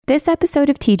This episode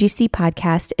of TGC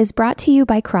Podcast is brought to you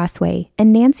by Crossway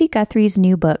and Nancy Guthrie's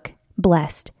new book,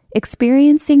 Blessed,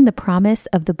 Experiencing the Promise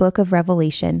of the Book of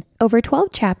Revelation. Over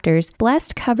 12 chapters,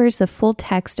 Blessed covers the full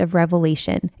text of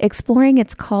Revelation, exploring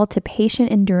its call to patient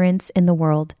endurance in the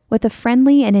world. With a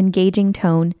friendly and engaging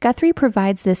tone, Guthrie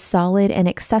provides this solid and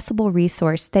accessible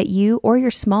resource that you or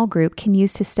your small group can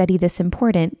use to study this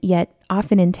important, yet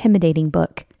often intimidating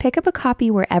book. Pick up a copy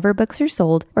wherever books are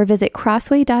sold or visit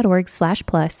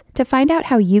crossway.org/plus to find out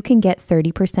how you can get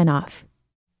 30% off.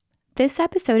 This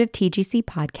episode of TGC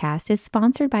Podcast is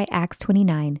sponsored by Acts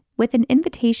 29 with an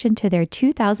invitation to their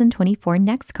 2024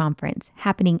 Next Conference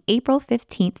happening April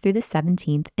 15th through the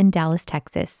 17th in Dallas,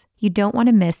 Texas. You don't want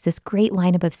to miss this great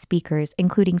lineup of speakers,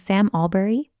 including Sam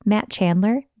Allberry, Matt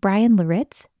Chandler, Brian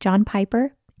Laritz, John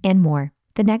Piper, and more.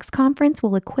 The Next Conference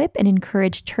will equip and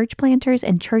encourage church planters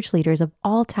and church leaders of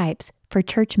all types for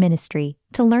church ministry.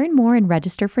 To learn more and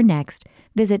register for Next,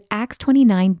 visit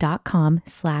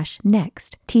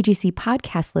acts29.com/next. TGC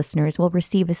Podcast listeners will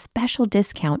receive a special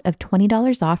discount of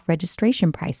 $20 off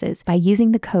registration prices by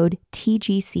using the code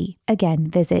TGC. Again,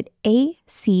 visit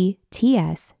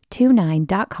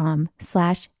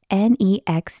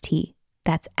acts29.com/next.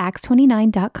 That's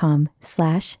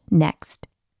acts29.com/next.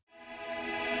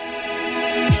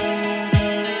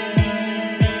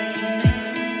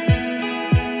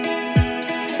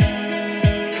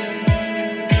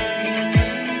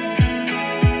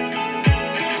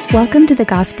 Welcome to the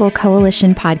Gospel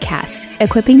Coalition Podcast,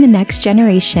 equipping the next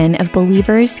generation of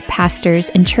believers, pastors,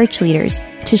 and church leaders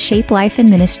to shape life and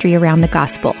ministry around the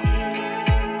gospel.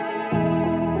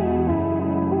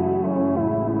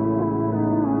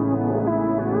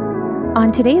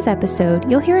 On today's episode,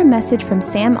 you'll hear a message from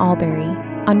Sam Allberry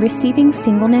on receiving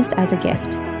singleness as a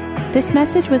gift. This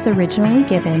message was originally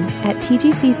given at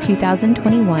TGC's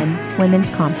 2021 Women's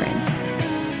Conference.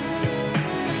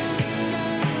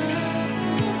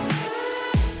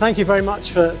 Thank you very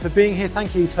much for being here.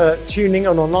 Thank you for tuning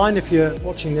in online. If you're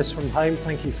watching this from home,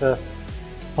 thank you for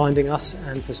finding us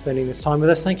and for spending this time with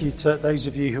us. Thank you to those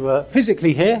of you who are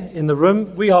physically here in the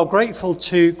room. We are grateful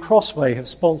to Crossway have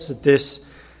sponsored this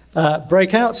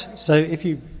breakout. So if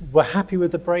you were happy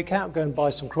with the breakout, go and buy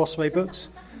some Crossway books.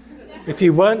 If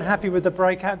you weren't happy with the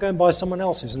breakout, go and buy someone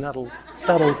else's, and that'll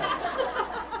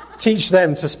teach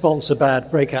them to sponsor bad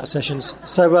breakout sessions.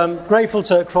 So grateful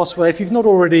to Crossway. If you've not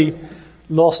already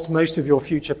lost most of your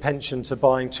future pension to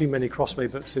buying too many Crossway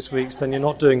books this week, then you're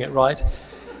not doing it right.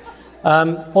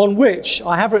 On which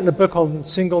I have written a book on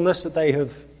singleness that they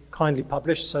have kindly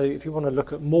published. So if you want to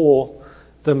look at more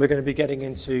than we're going to be getting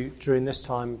into during this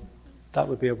time, that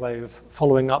would be a way of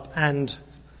following up and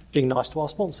being nice to our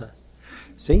sponsor.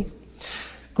 See?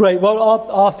 Great. Well,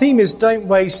 our theme is don't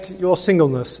waste your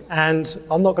singleness, and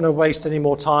I'm not going to waste any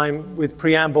more time with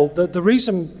preamble. The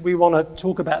reason we want to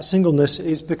talk about singleness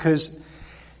is because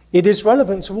it is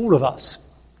relevant to all of us.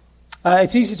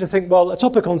 It's easy to think, well, a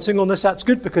topic on singleness, that's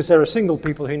good because there are single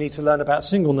people who need to learn about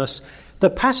singleness. The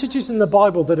passages in the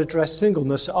Bible that address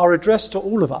singleness are addressed to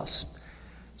all of us.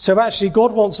 So actually,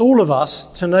 God wants all of us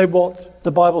to know what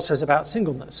the Bible says about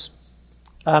singleness.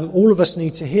 All of us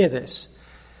need to hear this.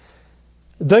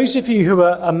 Those of you who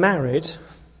are married,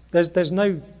 there's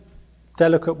no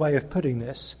delicate way of putting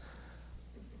this.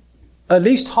 At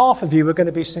least half of you are going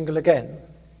to be single again,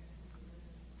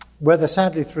 whether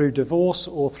sadly through divorce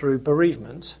or through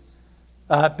bereavement.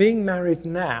 Being married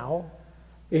now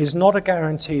is not a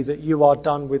guarantee that you are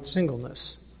done with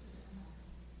singleness.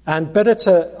 And better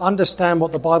to understand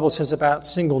what the Bible says about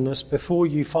singleness before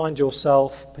you find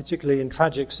yourself, particularly in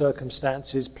tragic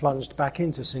circumstances, plunged back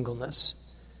into singleness.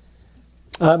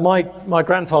 My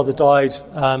grandfather died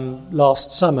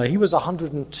last summer. He was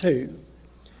 102.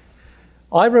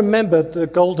 I remember the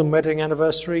golden wedding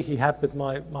anniversary he had with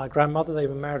my grandmother. They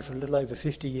were married for a little over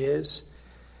 50 years.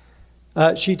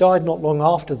 She died not long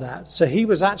after that. So he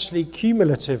was actually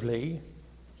cumulatively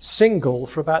single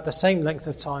for about the same length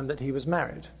of time that he was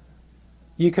married.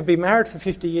 You could be married for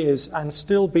 50 years and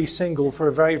still be single for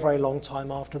a very, very long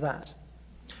time after that.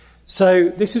 So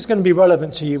this is going to be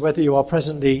relevant to you whether you are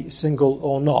presently single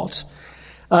or not.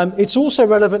 It's also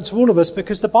relevant to all of us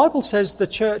because the Bible says the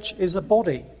church is a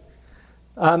body.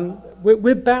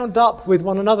 We're bound up with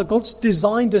one another. God's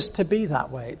designed us to be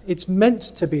that way. It's meant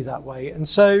to be that way. And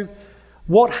so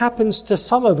what happens to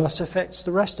some of us affects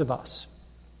the rest of us,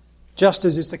 just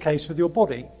as is the case with your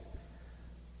body.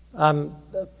 A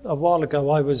while ago,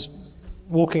 I was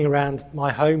walking around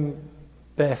my home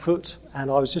barefoot, and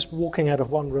I was just walking out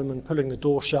of one room and pulling the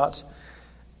door shut,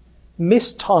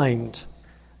 mistimed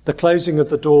the closing of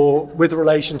the door with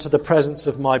relation to the presence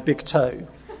of my big toe.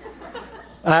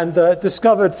 and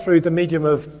discovered through the medium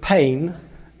of pain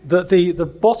that the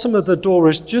bottom of the door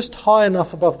is just high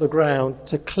enough above the ground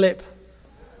to clip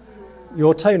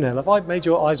your toenail. Have I made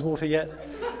your eyes water yet?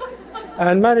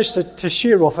 And managed to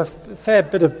shear off a fair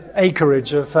bit of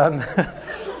acreage of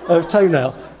of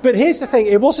toenail. But here's the thing,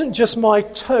 it wasn't just my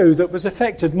toe that was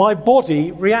affected, my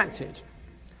body reacted.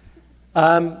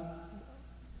 A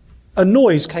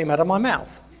noise came out of my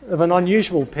mouth of an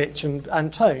unusual pitch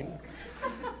and tone.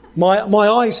 My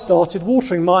eyes started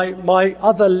watering. My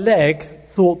other leg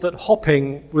thought that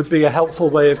hopping would be a helpful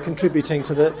way of contributing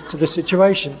to the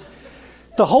situation.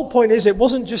 The whole point is, it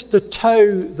wasn't just the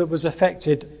toe that was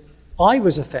affected, I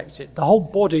was affected. The whole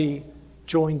body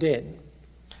joined in.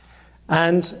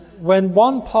 And when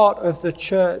one part of the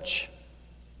church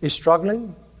is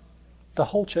struggling, the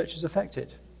whole church is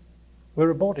affected. We're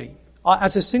a body.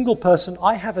 As a single person,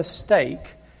 I have a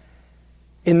stake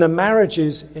in the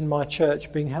marriages in my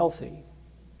church being healthy.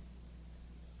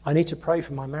 I need to pray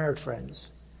for my married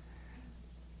friends.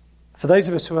 For those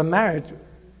of us who are married,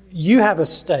 you have a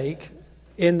stake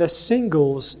in the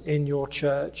singles in your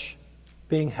church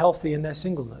being healthy in their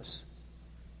singleness.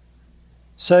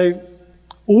 So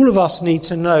all of us need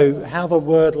to know how the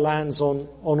word lands on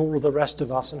all of the rest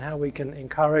of us and how we can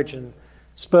encourage and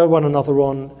spur one another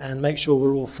on and make sure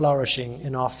we're all flourishing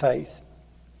in our faith.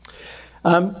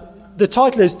 The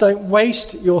title is Don't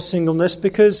Waste Your Singleness,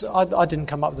 because I didn't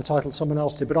come up with the title, someone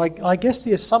else did, but I guess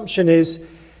the assumption is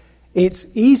it's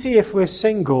easy if we're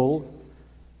single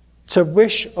to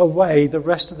wish away the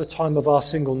rest of the time of our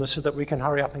singleness so that we can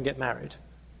hurry up and get married.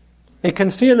 It can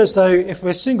feel as though if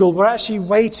we're single, we're actually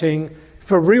waiting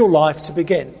for real life to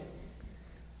begin.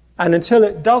 And until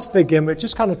it does begin, we're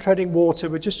just kind of treading water.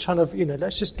 We're just trying to,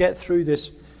 let's just get through this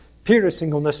period of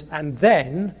singleness and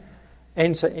then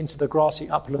enter into the grassy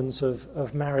uplands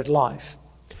of married life.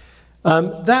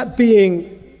 That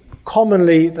being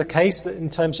commonly the case, that in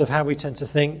terms of how we tend to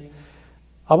think,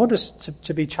 I want us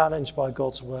to be challenged by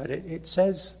God's word. It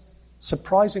says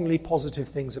surprisingly positive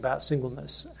things about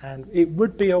singleness, and it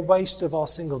would be a waste of our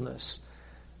singleness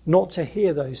not to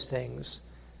hear those things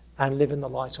and live in the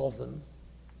light of them.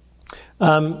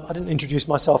 I didn't introduce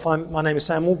myself. My name is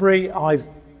Sam Albury. I've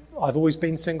always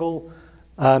been single.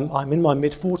 I'm in my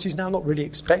mid-40s now, not really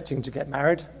expecting to get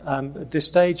married at this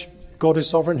stage. God is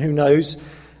sovereign, who knows?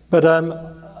 But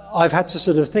I've had to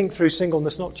sort of think through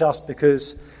singleness, not just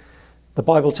because the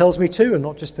Bible tells me to, and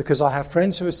not just because I have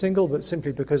friends who are single, but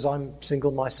simply because I'm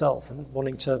single myself and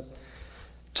wanting to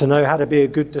know how to be a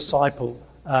good disciple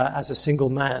as a single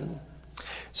man.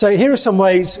 So here are some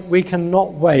ways we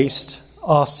cannot waste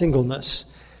our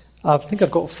singleness. I think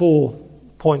I've got 4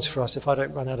 points for us if I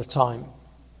don't run out of time.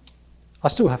 I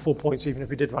still have 4 points even if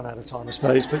we did run out of time, I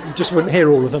suppose, but you just wouldn't hear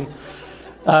all of them.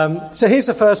 So here's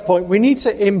the first point. We need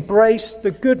to embrace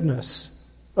the goodness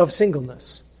of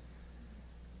singleness.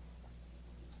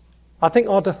 I think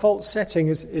our default setting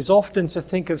is often to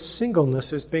think of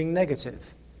singleness as being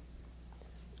negative.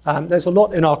 There's a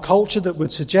lot in our culture that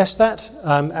would suggest that.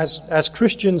 As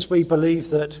Christians, we believe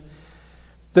that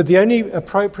the only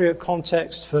appropriate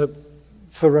context for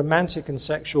romantic and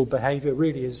sexual behavior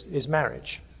really is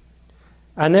marriage.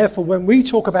 And therefore, when we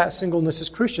talk about singleness as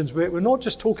Christians, we're not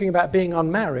just talking about being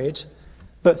unmarried,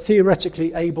 but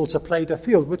theoretically able to play the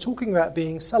field. We're talking about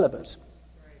being celibate,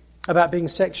 about being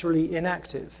sexually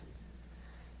inactive.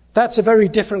 That's a very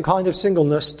different kind of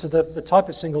singleness to the type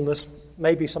of singleness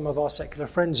maybe some of our secular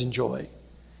friends enjoy.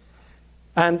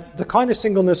 And the kind of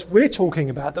singleness we're talking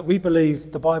about, that we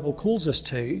believe the Bible calls us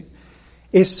to,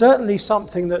 is certainly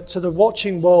something that to the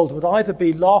watching world would either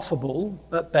be laughable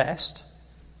at best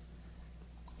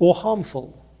or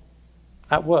harmful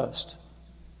at worst.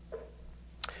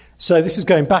 So this is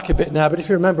going back a bit now, but if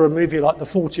you remember a movie like The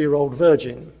 40-Year-Old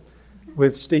Virgin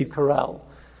with Steve Carell,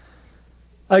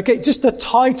 okay, just the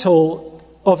title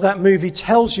of that movie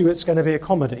tells you it's going to be a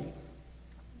comedy.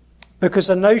 Because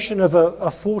the notion of a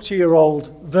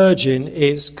 40-year-old virgin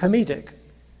is comedic.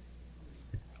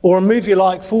 Or a movie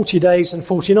like 40 Days and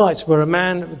 40 Nights, where a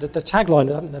man, the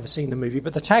tagline, I've never seen the movie,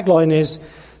 but the tagline is,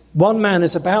 one man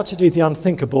is about to do the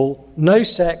unthinkable, no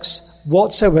sex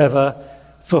whatsoever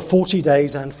for 40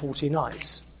 days and 40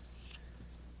 nights.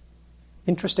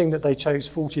 Interesting that they chose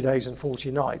 40 days and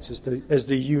 40 nights as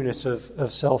the unit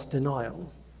of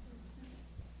self-denial.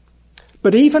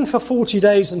 But even for 40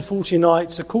 days and 40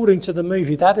 nights, according to the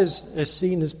movie, that is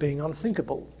seen as being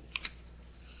unthinkable.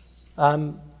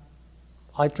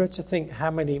 I dread to think how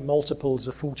many multiples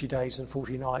of 40 days and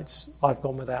 40 nights I've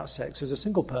gone without sex as a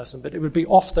single person, but it would be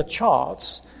off the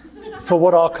charts for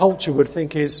what our culture would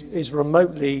think is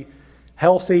remotely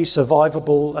healthy,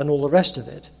 survivable, and all the rest of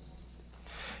it.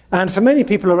 And for many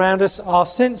people around us, our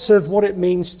sense of what it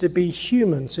means to be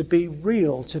human, to be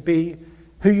real, to be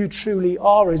who you truly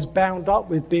are is bound up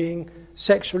with being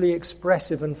sexually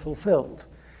expressive and fulfilled.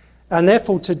 And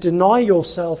therefore, to deny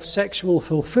yourself sexual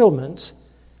fulfillment,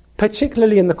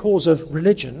 particularly in the cause of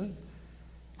religion,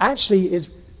 actually is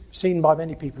seen by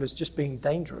many people as just being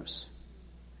dangerous.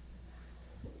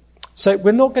 So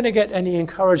we're not going to get any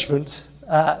encouragement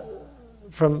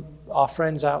from our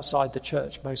friends outside the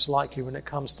church, most likely, when it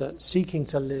comes to seeking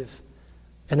to live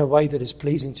in a way that is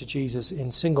pleasing to Jesus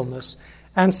in singleness.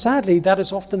 And sadly, that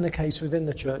is often the case within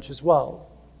the church as well.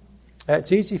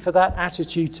 It's easy for that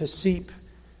attitude to seep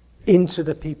into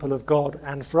the people of God,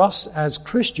 and for us as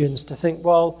Christians to think,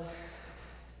 well,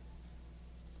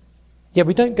 yeah,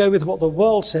 we don't go with what the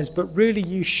world says, but really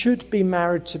you should be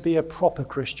married to be a proper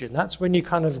Christian. That's when you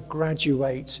kind of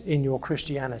graduate in your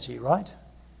Christianity, right?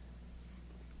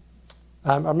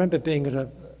 I remember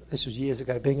this was years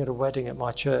ago, being at a wedding at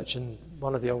my church, and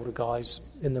one of the older guys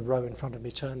in the row in front of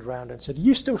me turned around and said, "Are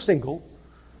you still single?"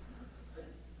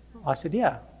 I said,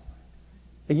 "Yeah."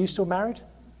 "Are you still married?"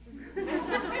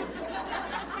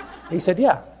 He said,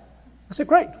 "Yeah." I said,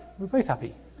 "Great, we're both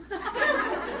happy."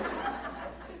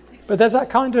 But there's that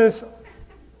kind of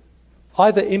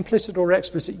either implicit or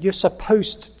explicit, you're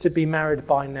supposed to be married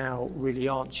by now, really,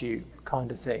 aren't you,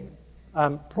 kind of thing.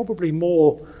 Probably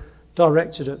more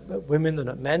directed at women than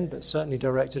at men, but certainly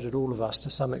directed at all of us to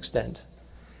some extent.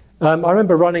 I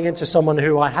remember running into someone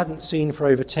who I hadn't seen for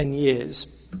over 10 years.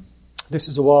 This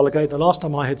was a while ago. The last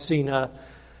time I had seen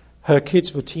her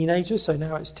kids were teenagers, so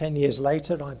now it's 10 years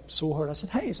later, and I saw her and I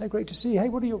said, "Hey, it's so great to see you. Hey,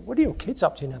 what are your kids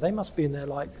up to now? They must be in their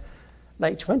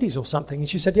late 20s or something." And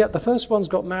she said, "Yeah, the first one's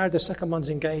got married, the second one's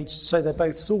engaged, so they're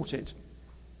both sorted."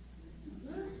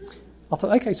 I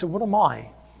thought, okay, so what am I?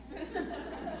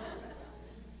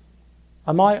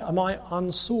 Am I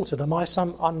unsorted? Am I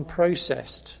some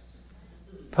unprocessed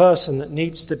person that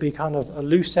needs to be kind of a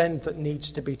loose end that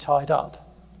needs to be tied up?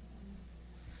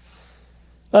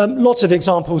 Lots of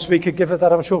examples we could give of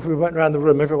that. I'm sure if we went around the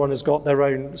room, everyone has got their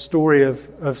own story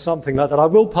of something like that. I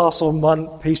will pass on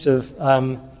one piece of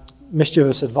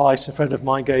mischievous advice a friend of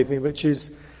mine gave me, which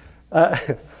is,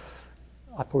 I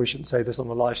probably shouldn't say this on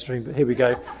the live stream, but here we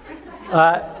go.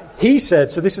 He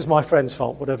said, so this is my friend's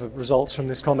fault, whatever results from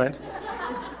this comment.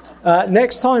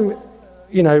 Next time,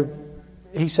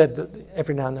 he said that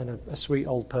every now and then a sweet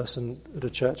old person at a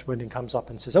church wedding comes up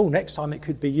and says, "Oh, next time it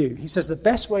could be you." He says the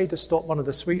best way to stop one of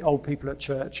the sweet old people at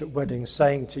church at weddings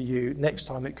saying to you, "Next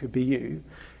time it could be you,"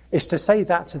 is to say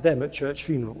that to them at church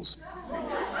funerals.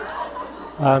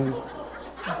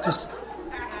 Just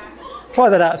try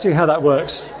that out, see how that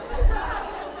works.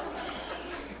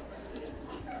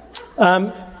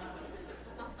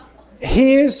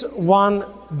 Here's one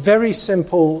very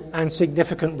simple and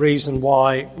significant reason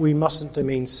why we mustn't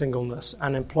demean singleness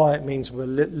and imply it means we're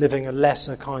living a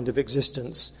lesser kind of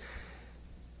existence.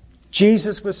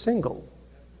 Jesus was single.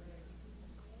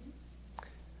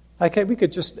 Okay, we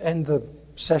could just end the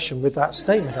session with that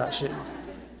statement, actually.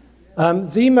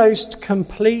 The most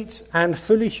complete and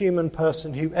fully human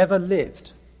person who ever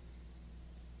lived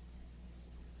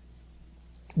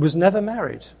was never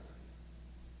married,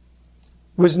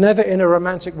 was never in a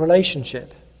romantic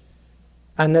relationship,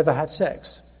 and never had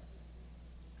sex.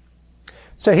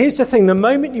 So here's the thing, the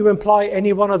moment you imply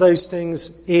any one of those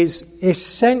things is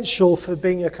essential for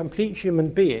being a complete human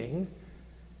being,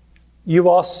 you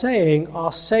are saying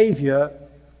our Saviour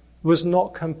was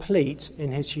not complete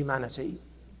in his humanity.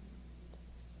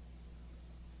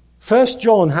 1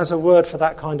 John has a word for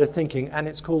that kind of thinking, and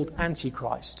it's called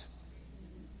Antichrist.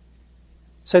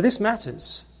 So this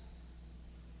matters.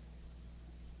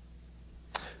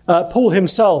 Paul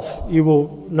himself, you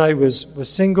will know, was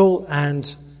single,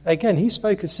 and again, he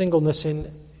spoke of singleness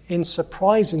in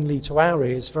surprisingly, to our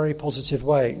ears, very positive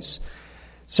ways.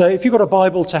 So if you've got a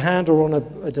Bible to hand or on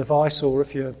a device, or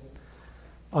if you're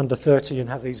under 30 and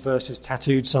have these verses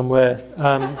tattooed somewhere,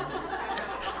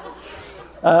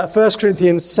 1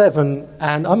 Corinthians 7,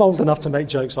 and I'm old enough to make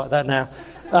jokes like that now.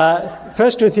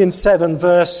 1 Corinthians 7,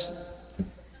 verse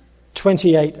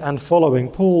 28 and following,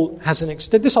 Paul has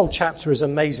this whole chapter is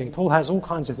amazing. Paul has all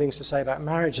kinds of things to say about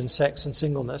marriage and sex and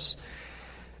singleness.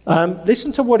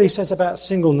 Listen to what he says about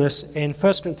singleness in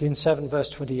 1 Corinthians 7, verse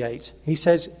 28. He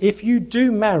says, "If you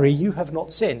do marry, you have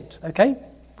not sinned." Okay,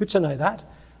 good to know that.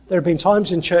 There have been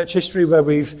times in church history where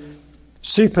we've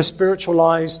super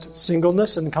spiritualized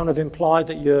singleness and kind of implied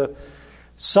that you're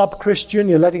sub-Christian,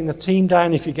 you're letting the team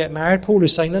down if you get married. Paul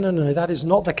is saying, no, that is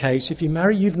not the case. If you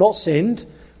marry, you've not sinned.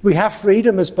 We have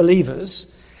freedom as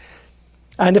believers.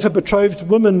 And if a betrothed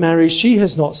woman marries, she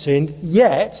has not sinned.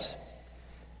 Yet,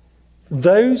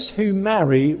 Those who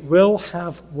marry will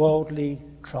have worldly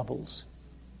troubles,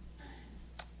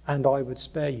 and I would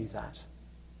spare you that.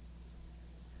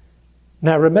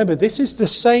 Now remember, this is the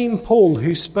same Paul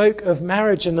who spoke of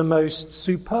marriage in the most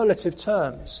superlative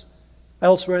terms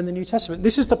elsewhere in the New Testament.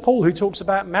 This is the Paul who talks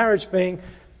about marriage being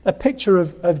a picture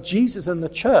of Jesus and the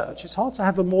church. It's hard to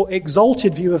have a more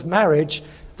exalted view of marriage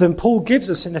than Paul gives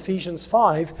us in Ephesians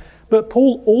 5, but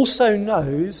Paul also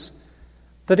knows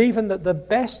that even the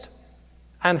best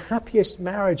and happiest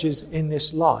marriages in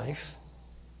this life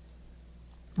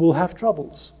will have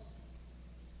troubles.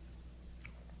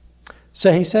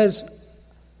 So he says,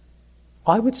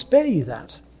 I would spare you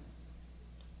that.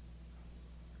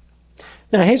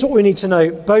 Now, here's what we need to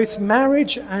know. Both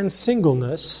marriage and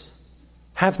singleness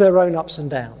have their own ups and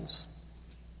downs.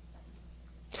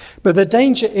 But the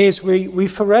danger is we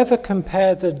forever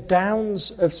compare the downs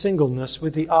of singleness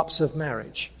with the ups of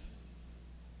marriage.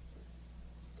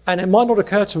 And it might not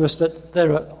occur to us that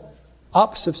there are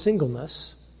ups of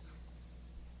singleness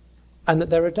and that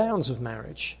there are downs of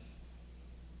marriage.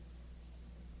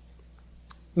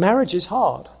 Marriage is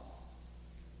hard.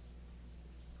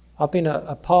 I've been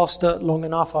a pastor long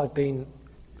enough. I've been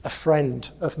a friend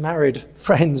of married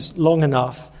friends long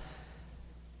enough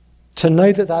to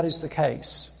know that that is the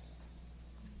case.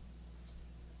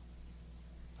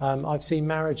 I've seen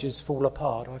marriages fall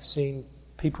apart. I've seen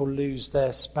people lose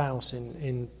their spouse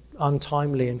in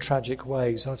untimely and tragic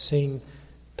ways. I've seen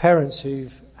parents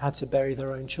who've had to bury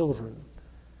their own children.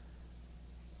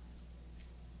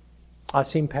 I've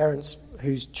seen parents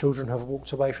whose children have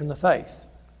walked away from the faith.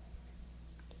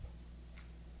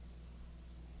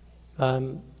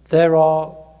 There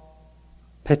are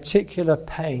particular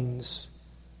pains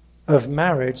of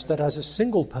marriage that as a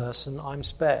single person I'm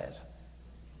spared.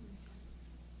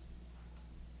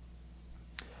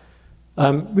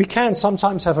 We can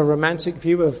sometimes have a romantic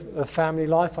view of family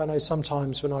life. I know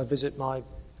sometimes when I visit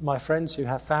my friends who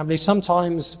have families,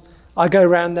 sometimes I go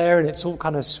around there and it's all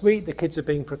kind of sweet. The kids are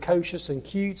being precocious and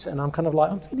cute, and I'm kind of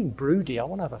like, I'm feeling broody. I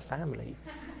want to have a family.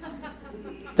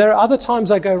 There are other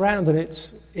times I go around and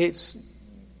it's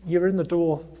you're in the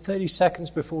door 30 seconds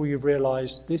before you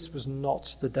realise this was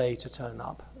not the day to turn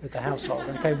up at the household.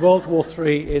 Okay, World War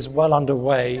III is well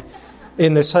underway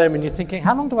in this home, and you're thinking,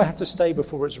 how long do I have to stay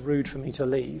before it's rude for me to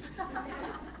leave?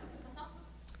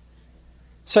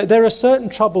 So there are certain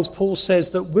troubles, Paul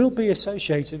says, that will be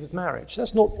associated with marriage.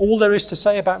 That's not all there is to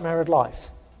say about married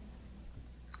life.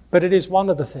 But it is one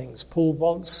of the things Paul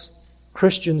wants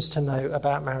Christians to know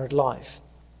about married life.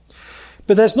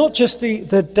 But there's not just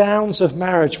the downs of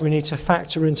marriage we need to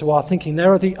factor into our thinking.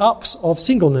 There are the ups of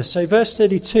singleness. So verse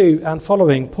 32 and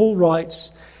following, Paul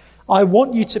writes, I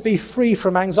want you to be free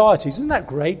from anxieties. Isn't that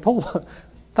great, Paul?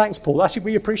 Thanks, Paul. Actually,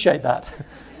 we appreciate that.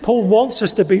 Paul wants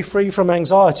us to be free from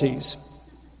anxieties.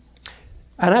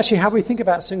 And actually, how we think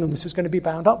about singleness is going to be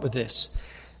bound up with this.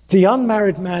 The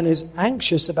unmarried man is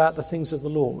anxious about the things of the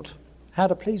Lord, how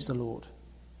to please the Lord.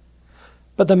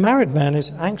 But the married man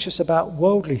is anxious about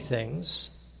worldly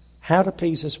things, how to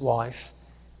please his wife,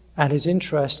 and his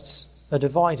interests are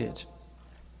divided.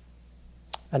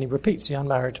 And he repeats, the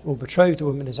unmarried or betrothed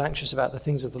woman is anxious about the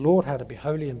things of the Lord, how to be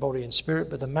holy in body and spirit,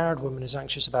 but the married woman is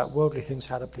anxious about worldly things,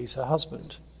 how to please her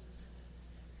husband.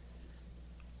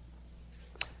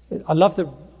 I love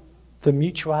the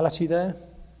mutuality there.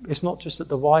 It's not just that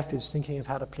the wife is thinking of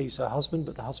how to please her husband,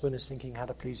 but the husband is thinking how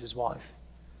to please his wife.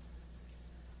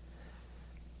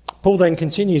 Paul then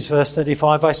continues, verse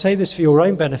 35, I say this for your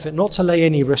own benefit, not to lay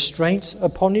any restraint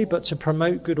upon you, but to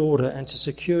promote good order and to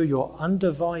secure your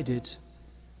undivided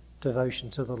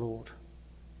devotion to the Lord.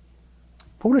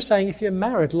 Paul is saying if you're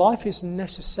married, life is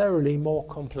necessarily more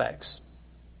complex.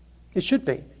 It should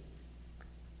be.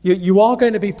 You are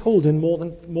going to be pulled in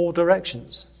more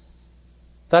directions.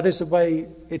 That is the way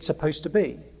it's supposed to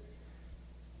be.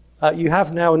 You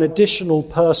have now an additional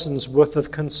person's worth of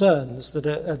concerns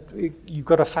that you've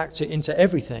got to factor into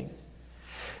everything.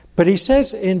 But he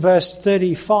says in verse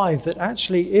 35 that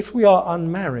actually if we are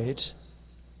unmarried,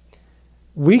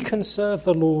 we can serve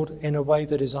the Lord in a way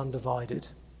that is undivided.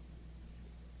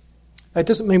 It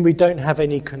doesn't mean we don't have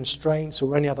any constraints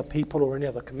or any other people or any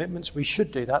other commitments. We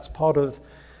should do. That's part of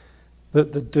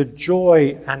the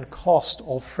joy and cost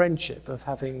of friendship, of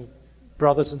having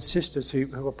brothers and sisters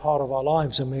who are part of our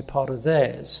lives and we're part of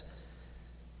theirs.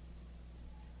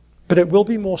 But it will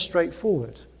be more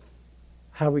straightforward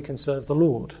how we can serve the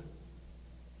Lord.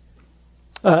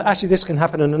 Actually, this can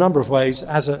happen in a number of ways.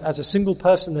 As a single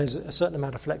person, there's a certain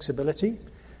amount of flexibility.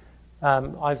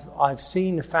 I've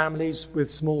seen families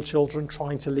with small children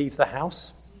trying to leave the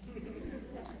house.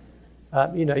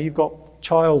 You've got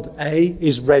child A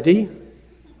is ready,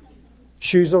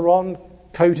 Shoes are on,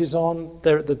 coat is on,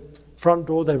 they're at the front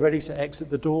door, they're ready to exit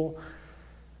the door.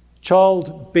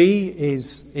 Child B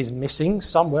is missing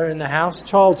somewhere in the house.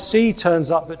 Child C turns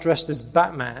up but dressed as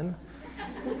Batman.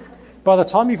 By the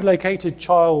time you've located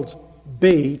child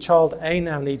B, child A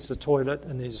now needs the toilet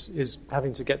and is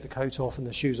having to get the coat off and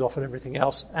the shoes off and everything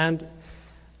else. And,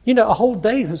 a whole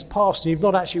day has passed and you've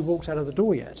not actually walked out of the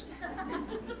door yet.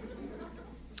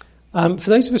 For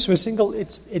those of us who are single,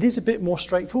 it is a bit more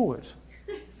straightforward.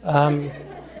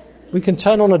 We can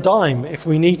turn on a dime if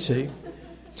we need to.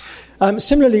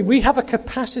 Similarly, we have a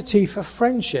capacity for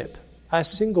friendship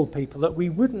as single people that we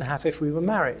wouldn't have if we were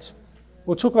married.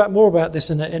 We'll talk more about this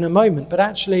in a moment, but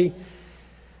actually,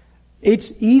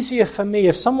 it's easier for me,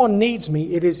 if someone needs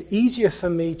me, it is easier for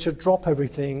me to drop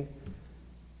everything,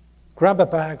 grab a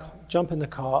bag, jump in the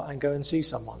car, and go and see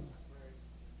someone.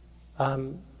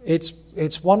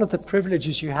 It's one of the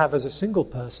privileges you have as a single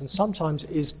person, sometimes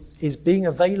is being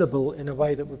available in a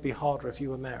way that would be harder if you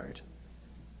were married.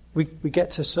 We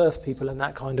get to serve people in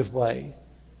that kind of way.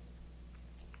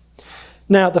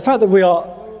 Now, the fact that we are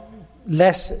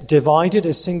less divided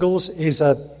as singles is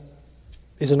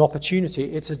an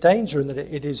opportunity. It's a danger in that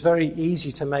it is very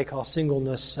easy to make our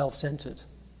singleness self-centered.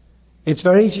 It's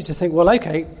very easy to think, well,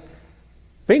 okay,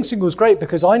 being single is great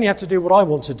because I only have to do what I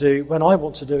want to do when I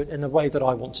want to do it in the way that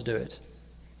I want to do it.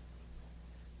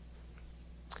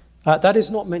 That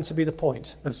is not meant to be the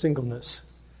point of singleness.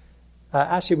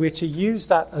 Actually, we're to use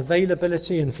that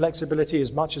availability and flexibility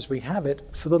as much as we have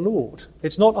it for the Lord.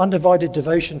 It's not undivided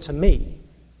devotion to me.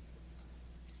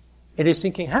 It is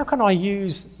thinking, how can I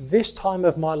use this time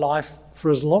of my life for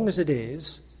as long as it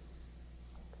is?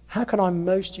 How can I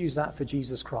most use that for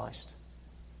Jesus Christ?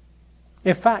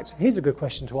 In fact, here's a good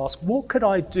question to ask. What could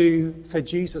I do for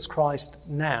Jesus Christ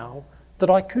now that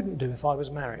I couldn't do if I was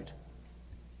married?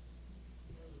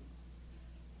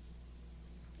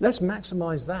 Let's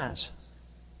maximize that.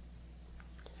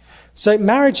 So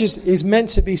marriage is meant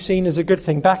to be seen as a good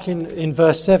thing. Back in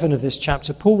verse 7 of this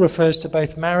chapter, Paul refers to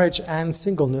both marriage and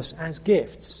singleness as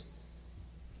gifts,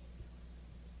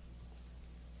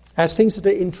 as things that are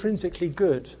intrinsically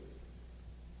good.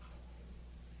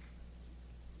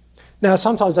 Now,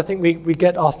 sometimes I think we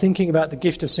get our thinking about the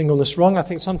gift of singleness wrong. I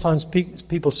think sometimes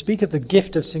people speak of the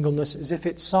gift of singleness as if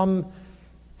it's some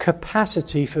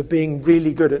capacity for being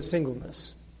really good at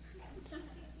singleness.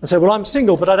 And say, well, I'm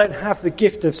single, but I don't have the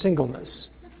gift of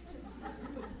singleness.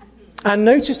 And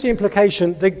notice the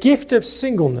implication. The gift of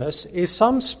singleness is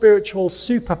some spiritual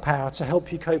superpower to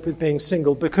help you cope with being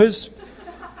single, because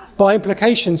by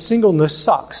implication, singleness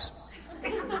sucks.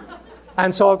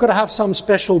 And so I've got to have some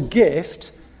special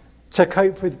gift to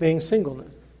cope with being single.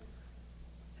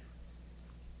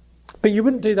 But you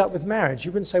wouldn't do that with marriage.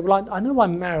 You wouldn't say, well, I know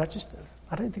I'm married,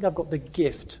 I don't think I've got the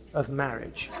gift of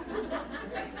marriage.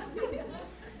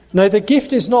 No, the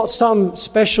gift is not some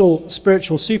special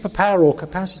spiritual superpower or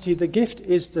capacity. The gift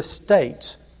is the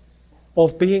state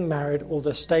of being married or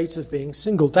the state of being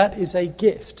single. That is a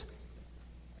gift.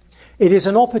 It is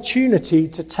an opportunity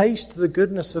to taste the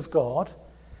goodness of God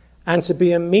and to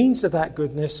be a means of that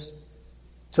goodness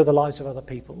to the lives of other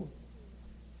people.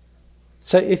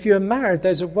 So if you're married,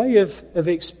 there's a way of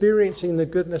experiencing the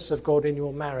goodness of God in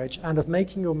your marriage and of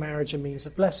making your marriage a means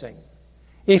of blessing.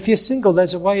 If you're single,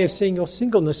 there's a way of seeing your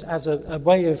singleness as a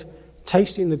way of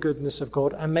tasting the goodness of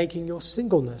God and making your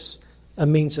singleness a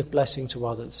means of blessing to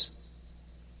others.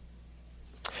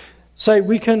 So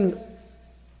we can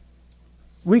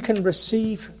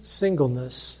receive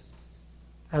singleness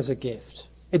as a gift.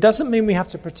 It doesn't mean we have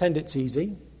to pretend it's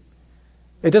easy.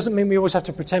 It doesn't mean we always have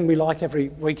to pretend we like every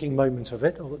waking moment of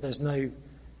it, or that there's no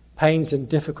pains and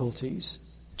difficulties.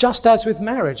 Just as with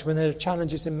marriage, when there are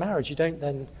challenges in marriage, you don't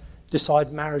then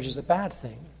decide marriage is a bad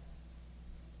thing.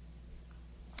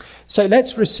 So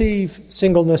let's receive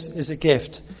singleness as a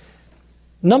gift.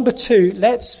 Number 2,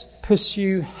 let's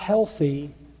pursue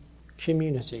healthy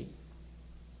community.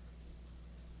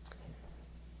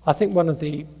 I think one of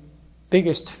the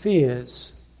biggest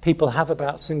fears people have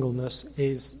about singleness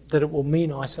is that it will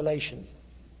mean isolation.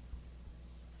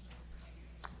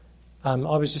 I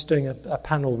was just doing a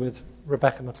panel with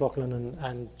Rebecca McLaughlin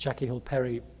and Jackie Hill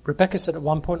Perry. Rebecca said at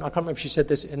one point, I can't remember if she said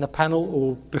this in the panel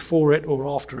or before it or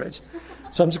after it,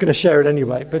 so I'm just going to share it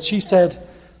anyway, but she said,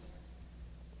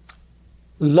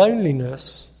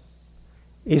 loneliness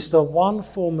is the one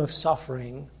form of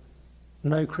suffering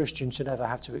no Christian should ever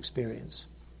have to experience.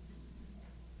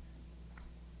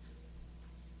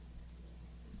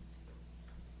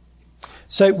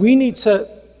 So we need to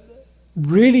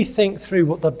really think through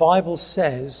what the Bible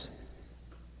says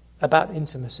about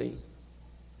intimacy.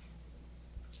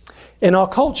 In our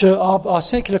culture, our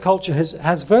secular culture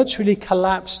has virtually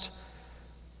collapsed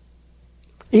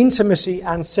intimacy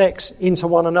and sex into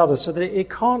one another, so that it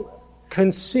can't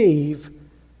conceive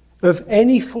of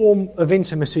any form of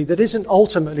intimacy that isn't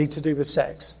ultimately to do with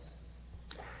sex.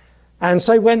 And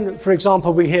so when, for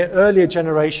example, we hear earlier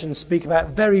generations speak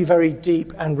about very, very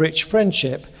deep and rich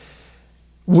friendship,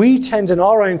 we tend in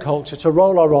our own culture to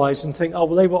roll our eyes and think, oh,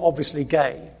 well, they were obviously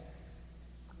gay.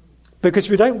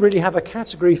 Because we don't really have a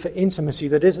category for intimacy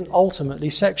that isn't ultimately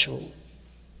sexual.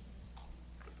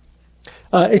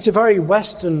 It's a very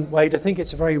Western way to think.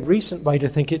 It's a very recent way to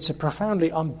think. It's a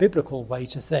profoundly unbiblical way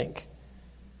to think.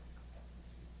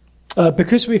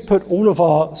 Because we've put all of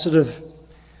our sort of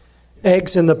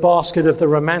eggs in the basket of the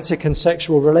romantic and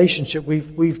sexual relationship,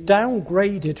 we've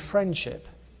downgraded friendship.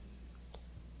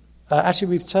 Actually,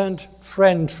 we've turned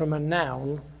friend from a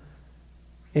noun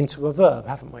into a verb,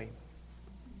 haven't we?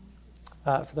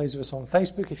 For those of us on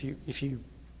Facebook, if you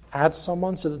add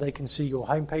someone so that they can see your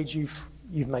homepage,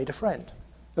 you've made a friend.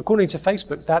 According to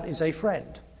Facebook, that is a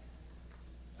friend.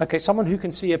 Okay, someone who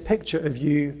can see a picture of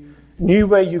you, knew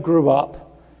where you grew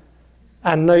up,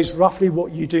 and knows roughly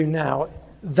what you do now,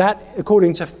 that,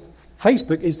 according to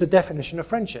Facebook, is the definition of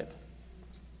friendship.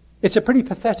 It's a pretty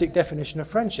pathetic definition of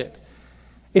friendship.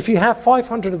 If you have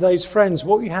 500 of those friends,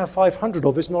 what you have 500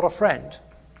 of is not a friend.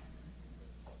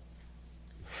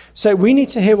 So we need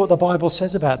to hear what the Bible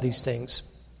says about these things.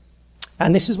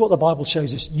 And this is what the Bible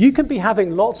shows us. You can be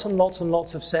having lots and lots and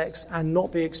lots of sex and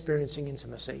not be experiencing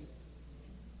intimacy.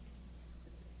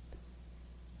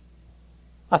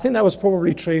 I think that was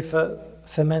probably true for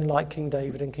men like King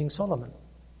David and King Solomon.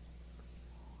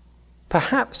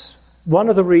 Perhaps one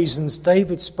of the reasons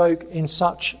David spoke in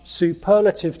such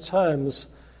superlative terms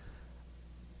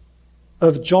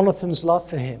of Jonathan's love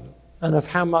for him and of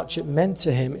how much it meant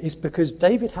to him is because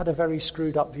David had a very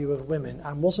screwed up view of women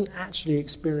and wasn't actually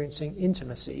experiencing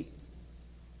intimacy.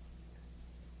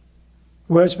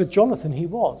 Whereas with Jonathan, he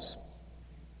was.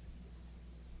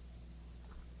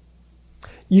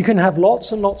 You can have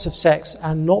lots and lots of sex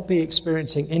and not be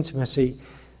experiencing intimacy.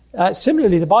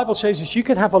 Similarly, the Bible shows us you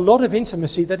can have a lot of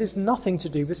intimacy that is nothing to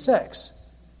do with sex.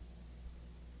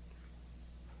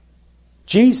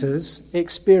 Jesus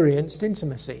experienced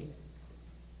intimacy.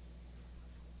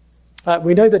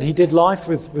 We know that he did life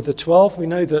with the 12. We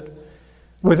know that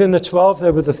within the 12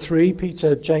 there were the three,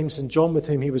 Peter, James and John, with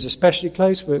whom he was especially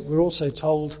close. We're also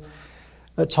told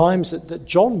at times that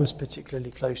John was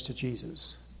particularly close to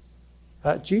Jesus.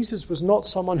 Jesus was not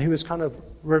someone who was kind of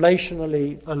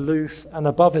relationally aloof and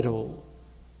above it all.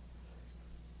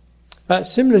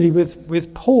 Similarly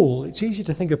with Paul, it's easy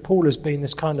to think of Paul as being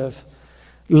this kind of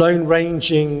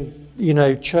lone-ranging,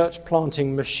 church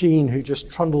planting machine who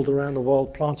just trundled around the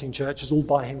world planting churches all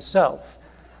by himself.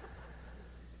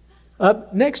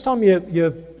 Next time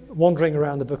you're wandering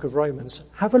around the book of Romans,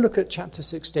 have a look at chapter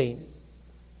 16.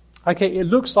 Okay, it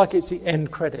looks like it's the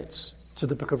end credits to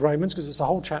the book of Romans because it's a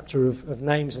whole chapter of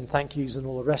names and thank yous and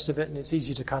all the rest of it, and it's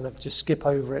easy to kind of just skip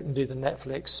over it and do the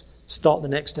Netflix, start the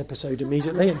next episode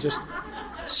immediately and just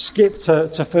skip to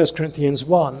 1 Corinthians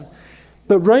 1.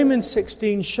 But Romans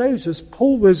 16 shows us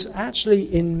Paul was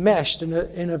actually enmeshed in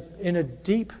a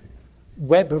deep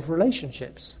web of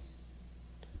relationships.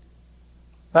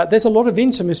 There's a lot of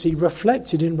intimacy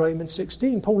reflected in Romans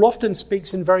 16. Paul often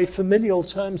speaks in very familial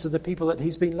terms of the people that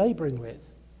he's been laboring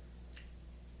with.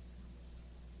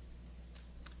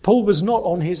 Paul was not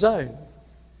on his own.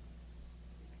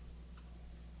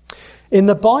 In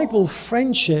the Bible,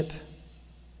 friendship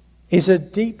is a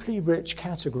deeply rich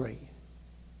category.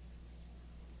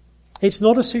 It's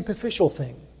not a superficial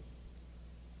thing.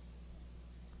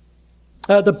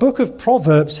 The book of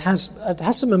Proverbs has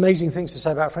some amazing things to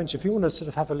say about friendship. If you want to sort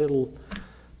of have a little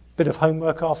bit of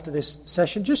homework after this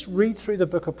session, just read through the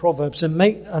book of Proverbs and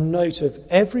make a note of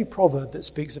every proverb that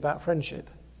speaks about friendship.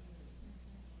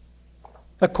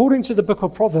 According to the book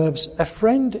of Proverbs, a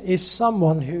friend is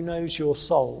someone who knows your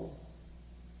soul.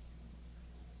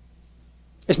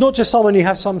 It's not just someone you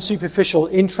have some superficial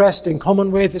interest in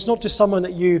common with. It's not just someone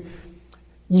that you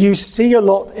see a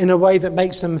lot in a way that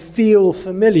makes them feel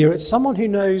familiar. It's someone who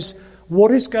knows what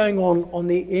is going on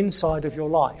the inside of your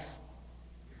life.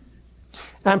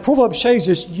 And Proverbs shows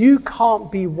us you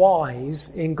can't be wise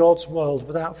in God's world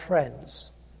without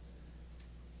friends.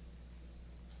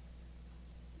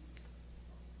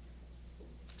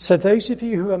 So those of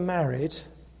you who are married,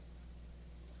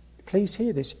 please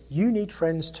hear this. You need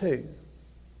friends too.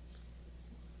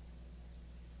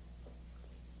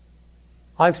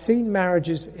 I've seen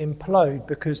marriages implode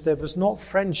because there was not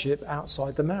friendship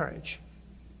outside the marriage.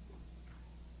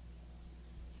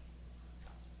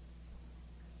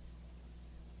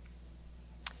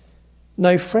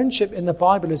 No, friendship in the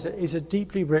Bible is a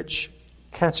deeply rich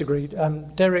category.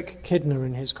 Derek Kidner,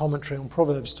 in his commentary on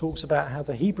Proverbs, talks about how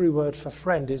the Hebrew word for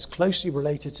friend is closely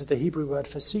related to the Hebrew word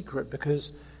for secret,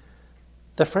 because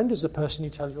the friend is the person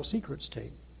you tell your secrets to.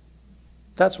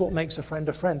 That's what makes a friend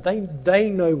a friend.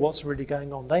 They know what's really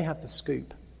going on. They have the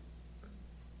scoop.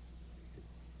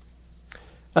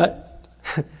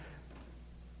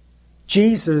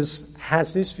 Jesus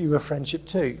has this view of friendship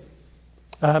too.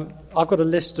 I've got a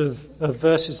list of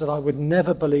verses that I would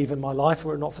never believe in my life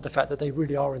were it not for the fact that they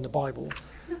really are in the Bible.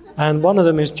 And one of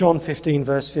them is John 15,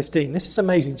 verse 15. This is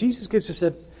amazing. Jesus gives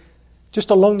us just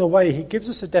along the way, he gives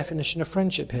us a definition of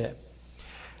friendship here.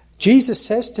 Jesus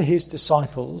says to his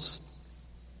disciples,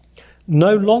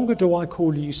 "No longer do I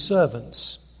call you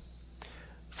servants,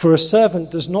 for a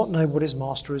servant does not know what his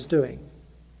master is doing."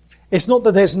 It's not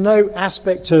that there's no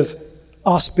aspect of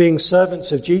us being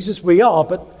servants of Jesus. We are,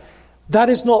 but that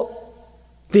is not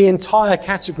the entire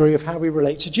category of how we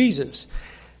relate to Jesus.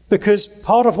 Because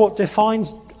part of what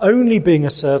defines only being a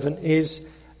servant is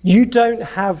you don't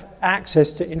have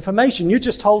access to information. You're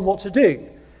just told what to do.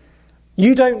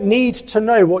 You don't need to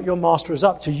know what your master is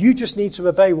up to. You just need to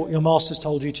obey what your master's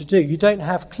told you to do. You don't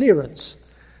have clearance.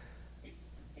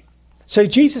 So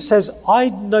Jesus says, "I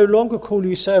no longer call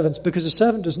you servants because a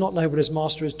servant does not know what his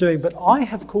master is doing, but I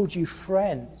have called you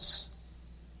friends.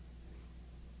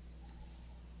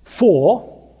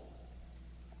 For,"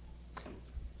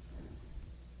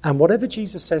 and whatever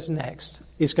Jesus says next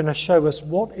is going to show us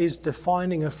what is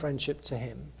defining a friendship to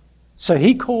him. So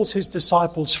he calls his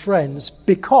disciples friends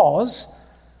because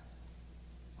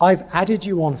I've added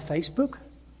you on Facebook?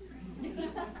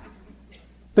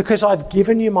 Because I've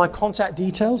given you my contact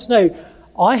details? No,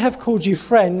 I have called you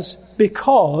friends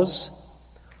because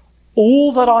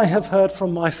all that I have heard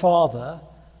from my Father,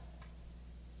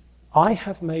 I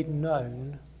have made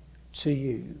known to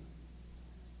you.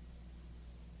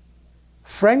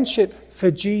 Friendship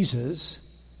for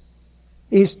Jesus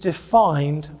is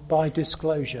defined by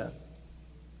disclosure.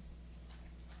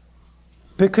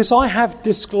 Because I have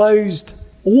disclosed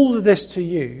all of this to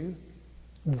you,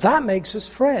 that makes us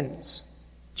friends.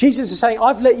 Jesus is saying,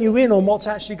 I've let you in on what's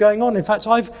actually going on. In fact,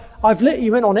 I've let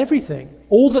you in on everything.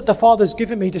 All that the Father's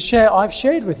given me to share, I've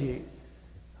shared with you.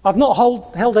 I've not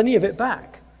held any of it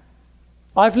back.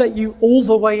 I've let you all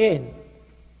the way in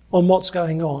on what's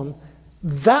going on.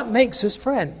 That makes us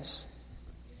friends.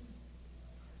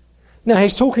 Now,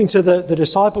 he's talking to the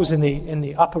disciples in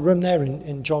the upper room there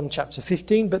in John chapter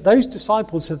 15, but those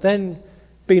disciples have then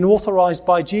been authorized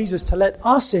by Jesus to let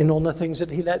us in on the things that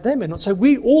he let them in on. So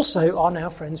we also are now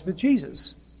friends with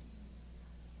Jesus.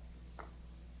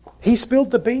 He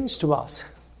spilled the beans to us.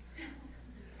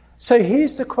 So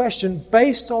here's the question,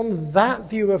 based on that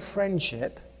view of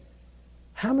friendship,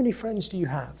 how many friends do you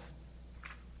have?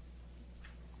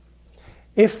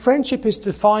 If friendship is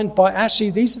defined by,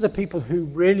 actually, these are the people who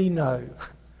really know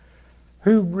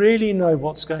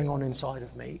what's going on inside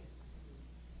of me.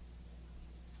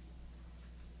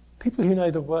 People who know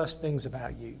the worst things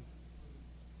about you.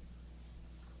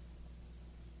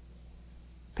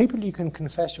 People you can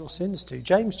confess your sins to.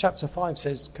 James chapter 5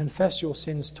 says, confess your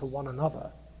sins to one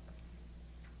another.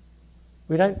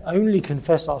 We don't only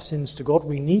confess our sins to God,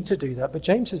 we need to do that. But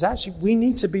James says, actually, we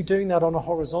need to be doing that on a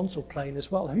horizontal plane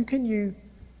as well. Who can you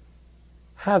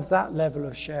have that level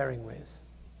of sharing with?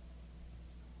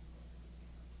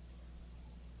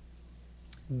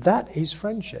 That is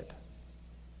friendship.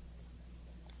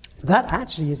 That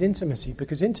actually is intimacy,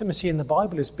 because intimacy in the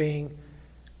Bible is being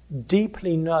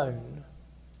deeply known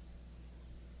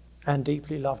and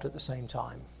deeply loved at the same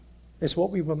time. It's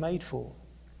what we were made for.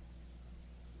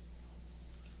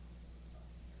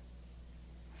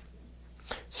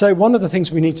 So one of the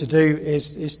things we need to do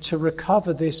is to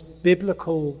recover this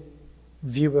biblical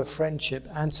view of friendship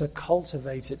and to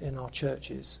cultivate it in our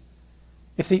churches.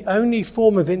 If the only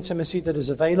form of intimacy that is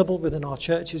available within our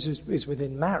churches is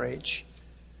within marriage,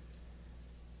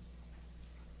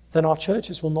 then our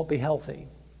churches will not be healthy.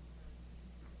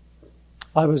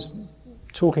 I was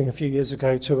talking a few years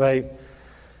ago to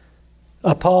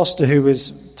a pastor who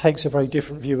takes a very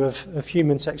different view of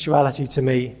human sexuality to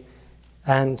me,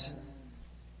 and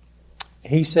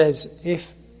he says,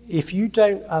 if you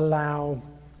don't allow,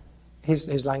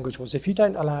 his language was, if you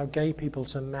don't allow gay people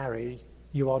to marry,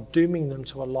 you are dooming them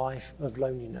to a life of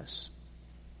loneliness.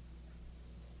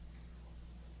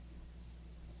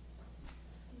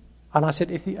 And I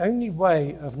said, if the only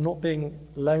way of not being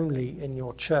lonely in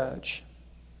your church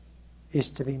is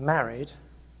to be married,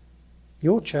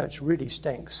 your church really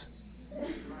stinks.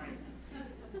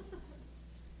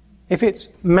 If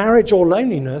it's marriage or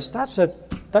loneliness,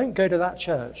 don't go to that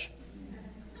church.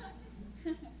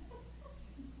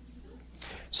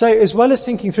 So as well as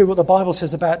thinking through what the Bible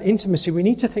says about intimacy, we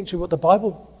need to think through what the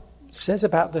Bible says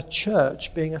about the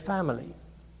church being a family.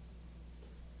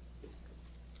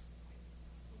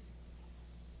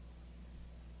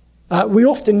 We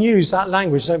often use that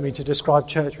language, don't we, to describe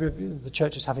church. The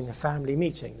church is having a family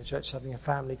meeting. The church is having a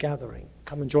family gathering.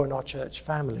 Come and join our church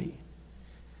family.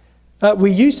 We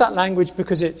use that language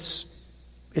because it's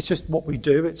just what we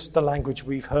do. It's the language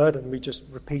we've heard and we just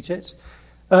repeat it.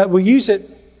 We use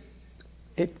it.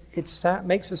 It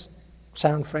makes us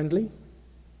sound friendly.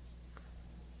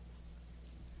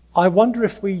 I wonder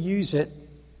if we use it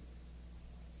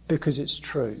because it's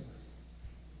true.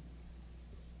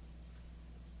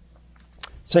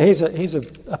 So here's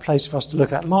a place for us to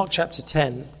look at. Mark chapter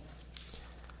 10,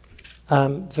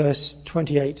 verse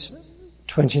 28,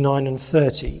 29 and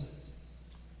 30.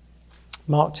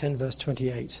 Mark 10, verse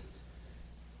 28.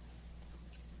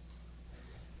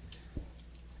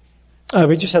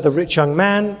 We just had the rich young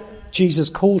man. Jesus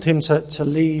called him to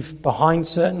leave behind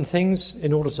certain things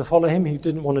in order to follow him. He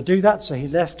didn't want to do that, so he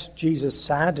left Jesus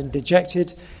sad and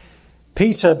dejected.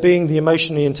 Peter, being the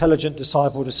emotionally intelligent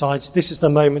disciple, decides this is the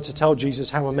moment to tell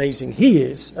Jesus how amazing he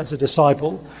is as a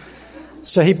disciple.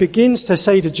 So he begins to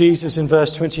say to Jesus in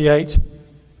verse 28,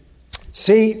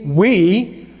 "See,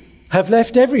 we have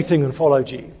left everything and followed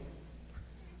you."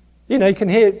 You know, you can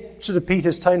hear sort of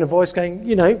Peter's tone of voice going,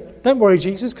 don't worry,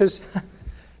 Jesus, because it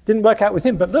didn't work out with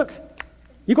him. But look,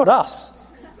 you got us,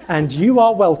 and you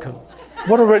are welcome.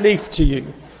 What a relief to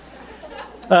you.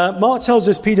 Mark tells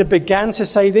us Peter began to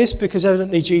say this because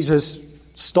evidently Jesus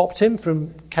stopped him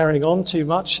from carrying on too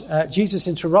much. Jesus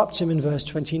interrupts him in verse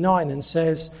 29 and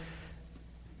says,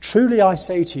 "Truly I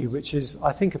say to you," which is,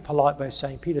 I think, a polite way of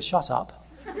saying, Peter, shut up.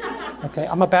 Okay,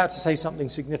 I'm about to say something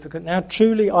significant now.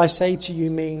 "Truly I say to you"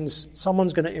 means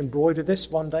someone's going to embroider this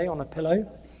one day on a pillow.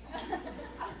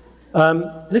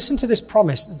 Listen to this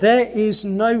promise. "There is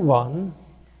no one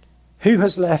who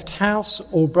has left house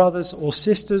or brothers or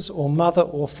sisters or mother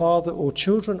or father or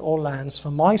children or lands for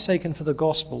my sake and for the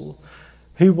gospel,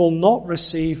 who will not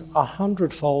receive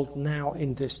 100-fold now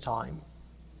in this time."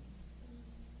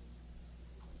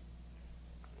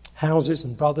 Houses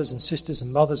and brothers and sisters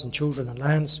and mothers and children and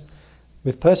lands,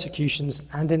 with persecutions,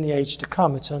 and in the age to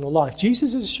come, eternal life.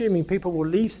 Jesus is assuming people will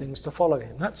leave things to follow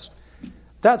him.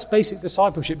 That's basic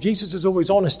discipleship. Jesus is always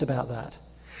honest about that.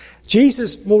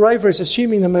 Jesus, moreover, is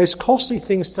assuming the most costly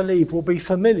things to leave will be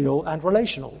familial and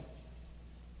relational.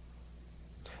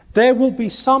 There will be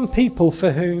some people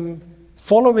for whom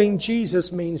following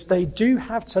Jesus means they do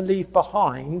have to leave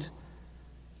behind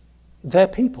their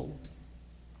people,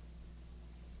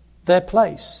 their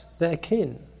place, their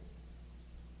kin,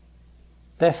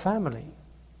 their family.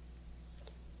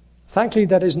 Thankfully,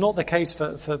 that is not the case for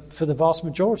the vast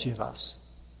majority of us.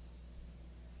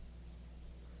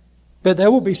 But there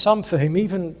will be some for whom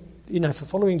even, for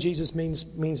following Jesus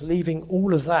means leaving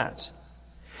all of that.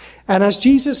 And as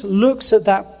Jesus looks at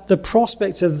the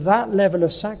prospect of that level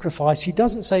of sacrifice, he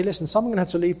doesn't say, listen, someone going to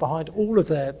have to leave behind all of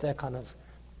their kind of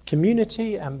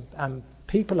community and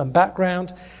people and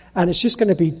background, and it's just going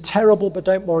to be terrible, but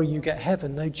don't worry, you get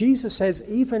heaven. No, Jesus says,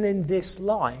 even in this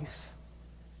life,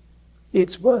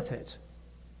 it's worth it.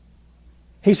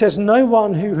 He says, no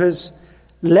one who has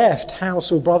left house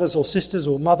or brothers or sisters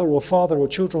or mother or father or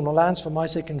children or lands for my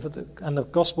sake and the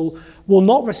gospel will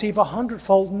not receive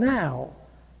 100-fold now,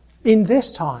 in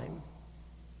this time.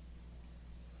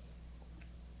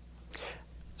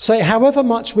 So however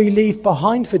much we leave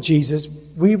behind for Jesus,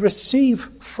 we receive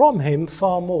from him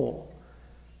far more.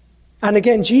 And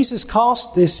again, Jesus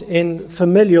cast this in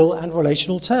familial and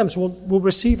relational terms. We'll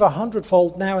receive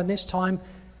 100-fold now in this time,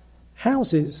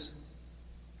 houses,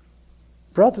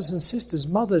 brothers and sisters,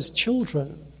 mothers,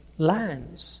 children,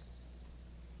 lands.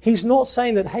 He's not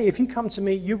saying that, hey, if you come to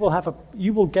me, you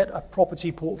will get a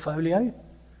property portfolio.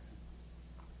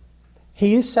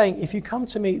 He is saying, if you come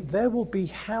to me, there will be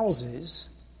houses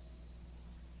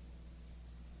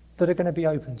that are going to be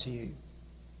open to you.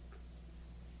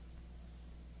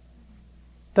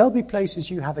 There'll be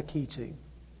places you have a key to,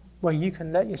 where you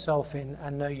can let yourself in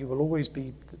and know you will always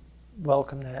be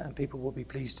welcome there and people will be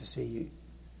pleased to see you.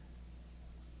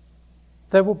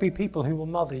 There will be people who will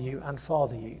mother you and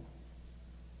father you.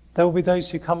 There will be those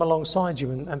who come alongside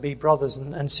you and be brothers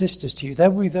and sisters to you.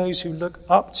 There will be those who look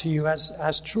up to you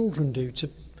as children do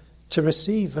to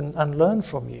receive and learn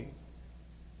from you.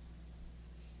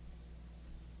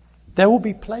 There will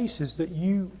be places that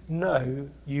you know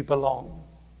you belong.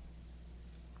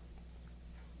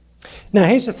 Now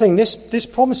here's the thing, this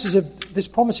promise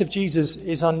of Jesus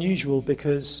is unusual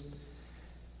because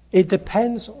it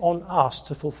depends on us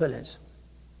to fulfill it.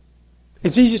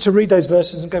 It's easy to read those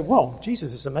verses and go, well,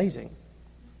 Jesus is amazing.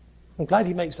 I'm glad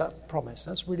he makes that promise.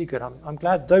 That's really good. I'm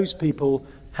glad those people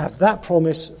have that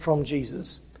promise from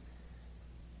Jesus.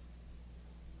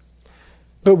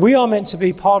 But we are meant to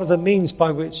be part of the means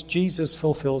by which Jesus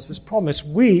fulfills his promise.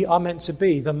 We are meant to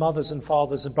be the mothers and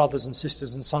fathers and brothers and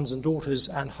sisters and sons and daughters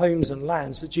and homes and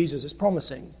lands that Jesus is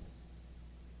promising.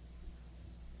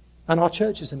 And our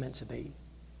churches are meant to be.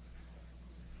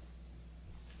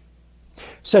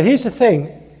 So here's the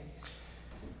thing.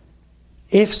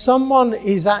 If someone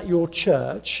is at your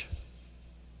church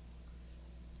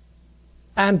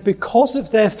and because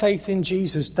of their faith in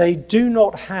Jesus, they do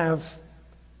not have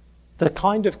the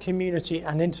kind of community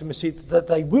and intimacy that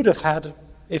they would have had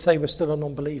if they were still a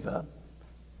non-believer,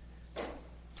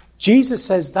 Jesus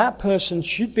says that person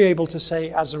should be able to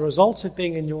say, as a result of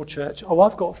being in your church, oh,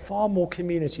 I've got far more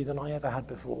community than I ever had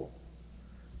before.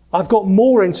 I've got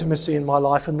more intimacy in my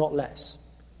life and not less.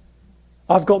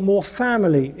 I've got more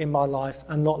family in my life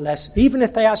and not less, even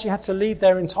if they actually had to leave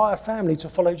their entire family to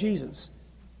follow Jesus.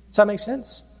 Does that make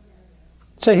sense?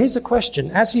 So here's a question.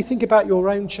 As you think about your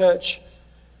own church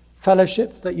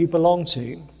fellowship that you belong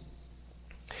to,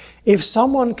 if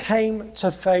someone came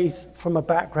to faith from a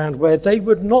background where they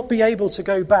would not be able to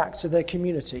go back to their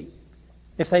community,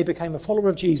 if they became a follower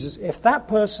of Jesus, if that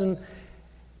person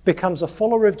becomes a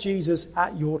follower of Jesus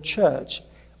at your church,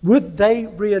 would they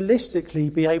realistically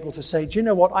be able to say, do you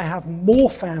know what, I have more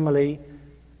family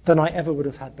than I ever would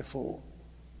have had before?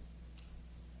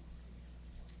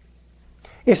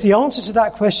 If the answer to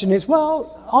that question is,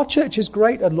 well, our church is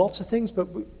great at lots of things, but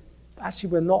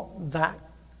we're not that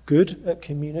good at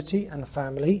community and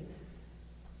family,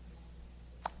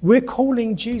 we're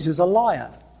calling Jesus a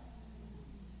liar.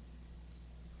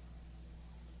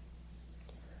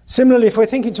 Similarly, if we're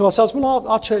thinking to ourselves, well,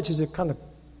 our churches are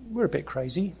we're a bit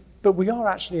crazy, but we are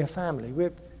actually a family. We're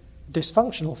a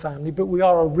dysfunctional family, but we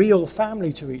are a real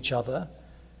family to each other,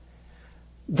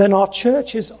 then our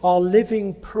churches are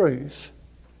living proof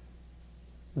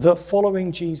that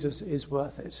following Jesus is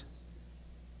worth it.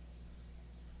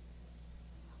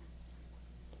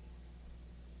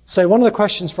 So one of the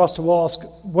questions for us to ask,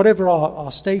 whatever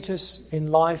our status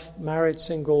in life, married,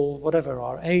 single, whatever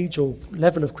our age or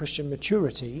level of Christian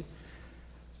maturity,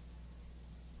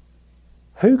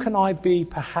 who can I be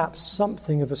perhaps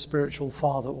something of a spiritual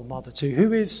father or mother to?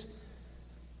 Who is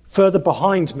further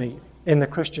behind me in the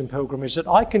Christian pilgrimage that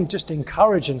I can just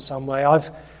encourage in some way?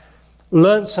 I've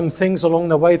learned some things along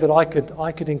the way that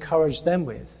I could encourage them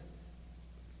with.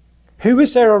 Who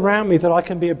is there around me that I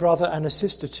can be a brother and a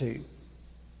sister to?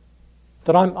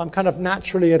 That I'm kind of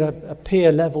naturally at a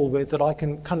peer level with, that I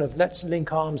can kind of let's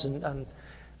link arms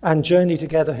and journey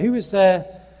together. Who is there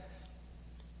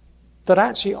that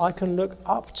actually I can look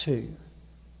up to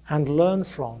and learn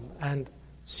from and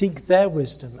seek their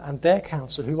wisdom and their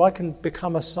counsel, who I can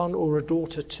become a son or a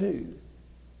daughter to?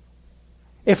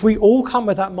 If we all come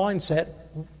with that mindset,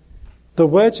 the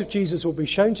words of Jesus will be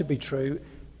shown to be true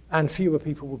and fewer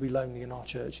people will be lonely in our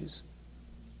churches.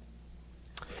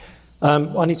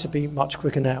 I need to be much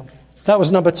quicker now. That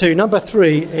was number 2. Number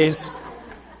 3 is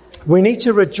we need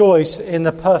to rejoice in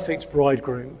the perfect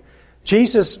bridegroom.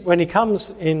 Jesus, when he comes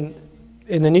in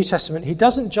the New Testament, he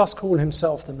doesn't just call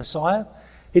himself the Messiah.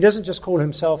 He doesn't just call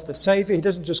himself the Savior. He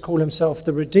doesn't just call himself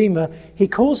the Redeemer. He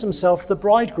calls himself the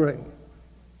bridegroom.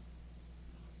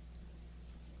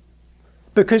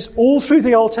 Because all through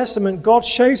the Old Testament, God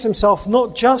shows himself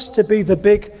not just to be the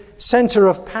big center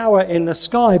of power in the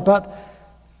sky, but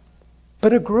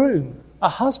a groom, a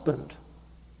husband,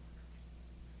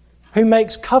 who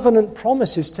makes covenant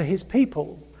promises to his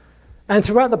people. And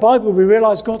throughout the Bible, we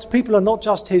realize God's people are not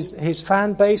just his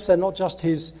fan base, they're not just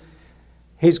his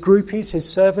groupies, his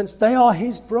servants, they are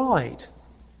his bride.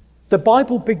 The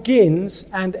Bible begins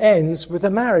and ends with a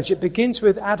marriage. It begins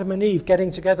with Adam and Eve getting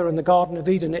together in the Garden of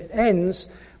Eden. It ends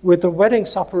with the wedding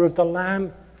supper of the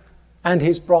Lamb and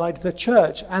his bride, the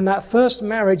church. And that first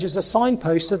marriage is a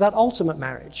signpost to that ultimate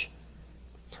marriage.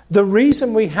 The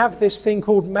reason we have this thing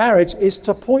called marriage is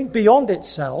to point beyond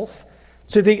itself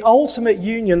to the ultimate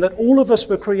union that all of us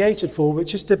were created for,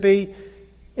 which is to be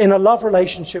in a love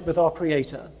relationship with our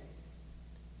Creator.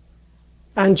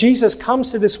 And Jesus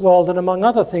comes to this world, and among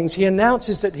other things, he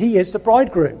announces that he is the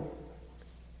bridegroom.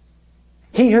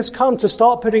 He has come to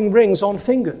start putting rings on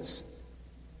fingers.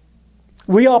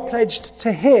 We are pledged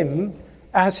to him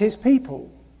as his people.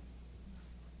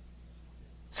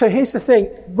 So here's the thing,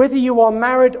 whether you are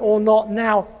married or not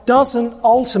now doesn't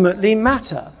ultimately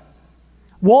matter.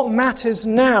 What matters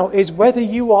now is whether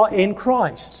you are in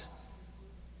Christ,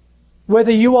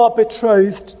 whether you are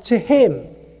betrothed to him.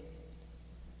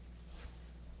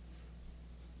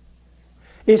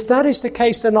 If that is the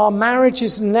case, then our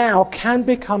marriages now can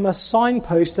become a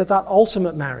signpost of that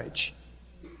ultimate marriage.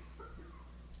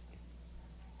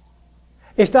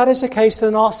 If that is the case,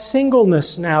 then our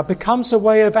singleness now becomes a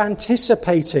way of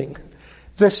anticipating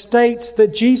the state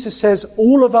that Jesus says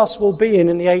all of us will be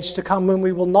in the age to come, when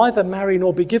we will neither marry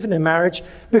nor be given in marriage,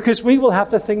 because we will have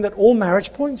the thing that all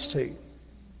marriage points to.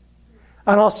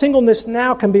 And our singleness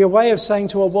now can be a way of saying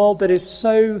to a world that is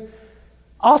so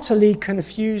utterly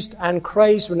confused and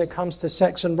crazed when it comes to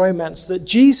sex and romance, that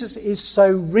Jesus is so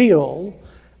real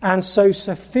and so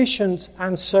sufficient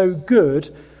and so good,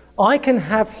 I can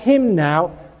have him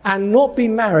now and not be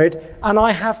married, and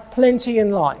I have plenty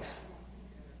in life.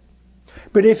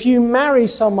 But if you marry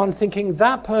someone thinking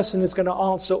that person is going to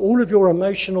answer all of your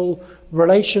emotional,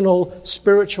 relational,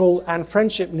 spiritual, and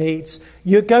friendship needs,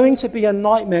 you're going to be a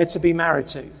nightmare to be married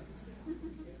to.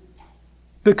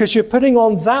 Because you're putting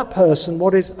on that person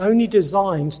what is only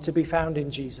designed to be found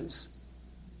in Jesus.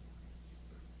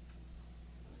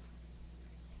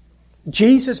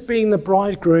 Jesus being the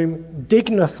bridegroom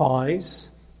dignifies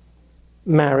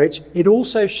marriage. It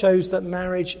also shows that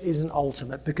marriage isn't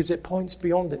ultimate, because it points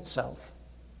beyond itself.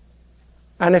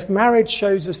 And if marriage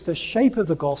shows us the shape of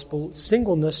the gospel,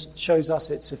 singleness shows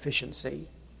us its efficiency.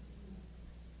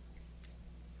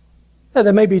 Now,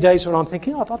 there may be days when I'm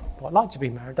thinking, I'd like to be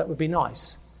married, that would be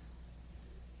nice.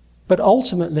 But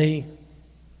ultimately,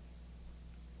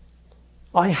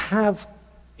 I have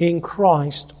in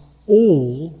Christ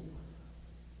all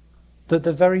that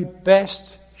the very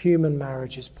best human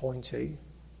marriages point to.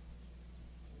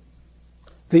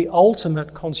 The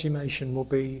ultimate consummation will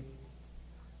be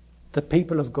the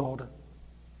people of God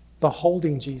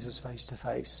beholding Jesus face to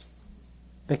face,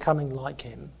 becoming like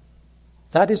him.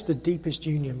 That is the deepest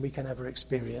union we can ever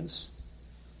experience.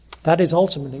 That is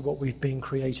ultimately what we've been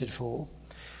created for.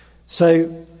 So,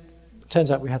 it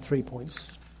turns out we had 3 points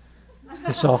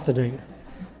this afternoon.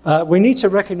 We need to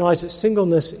recognize that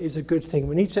singleness is a good thing.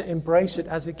 We need to embrace it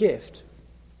as a gift.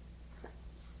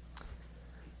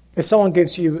 If someone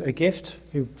gives you a gift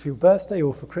for your birthday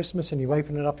or for Christmas, and you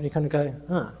open it up and you kind of go,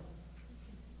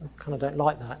 I kind of don't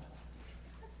like that.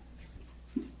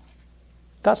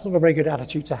 That's not a very good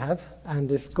attitude to have.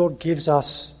 And if God gives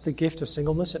us the gift of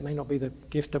singleness, it may not be the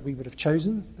gift that we would have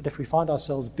chosen. But if we find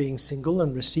ourselves being single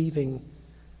and receiving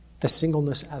the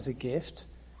singleness as a gift,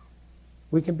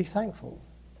 we can be thankful.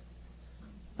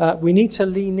 We need to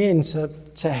lean into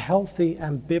healthy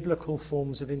and biblical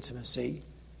forms of intimacy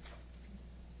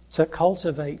to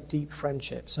cultivate deep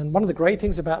friendships. And one of the great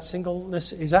things about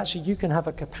singleness is actually you can have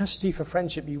a capacity for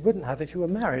friendship you wouldn't have if you were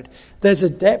married. There's a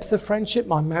depth of friendship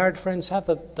my married friends have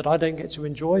that I don't get to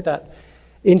enjoy, that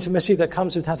intimacy that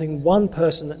comes with having one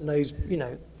person that knows,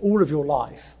 all of your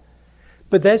life.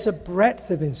 But there's a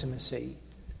breadth of intimacy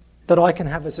that I can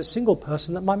have as a single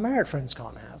person that my married friends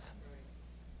can't have.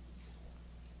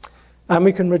 And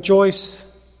we can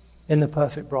rejoice in the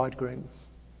perfect bridegroom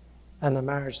and the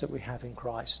marriage that we have in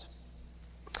Christ.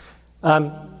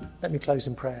 Let me close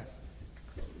in prayer.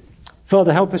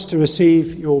 Father, help us to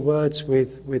receive your words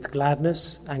with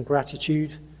gladness and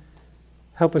gratitude.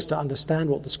 Help us to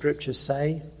understand what the scriptures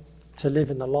say, to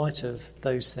live in the light of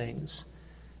those things.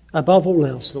 Above all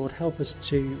else, Lord, help us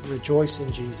to rejoice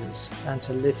in Jesus and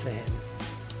to live for him,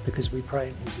 because we pray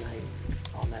in his name.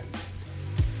 Amen.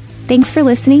 Thanks for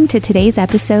listening to today's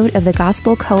episode of the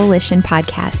Gospel Coalition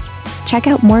podcast. Check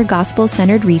out more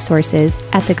gospel-centered resources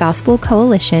at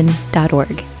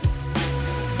thegospelcoalition.org.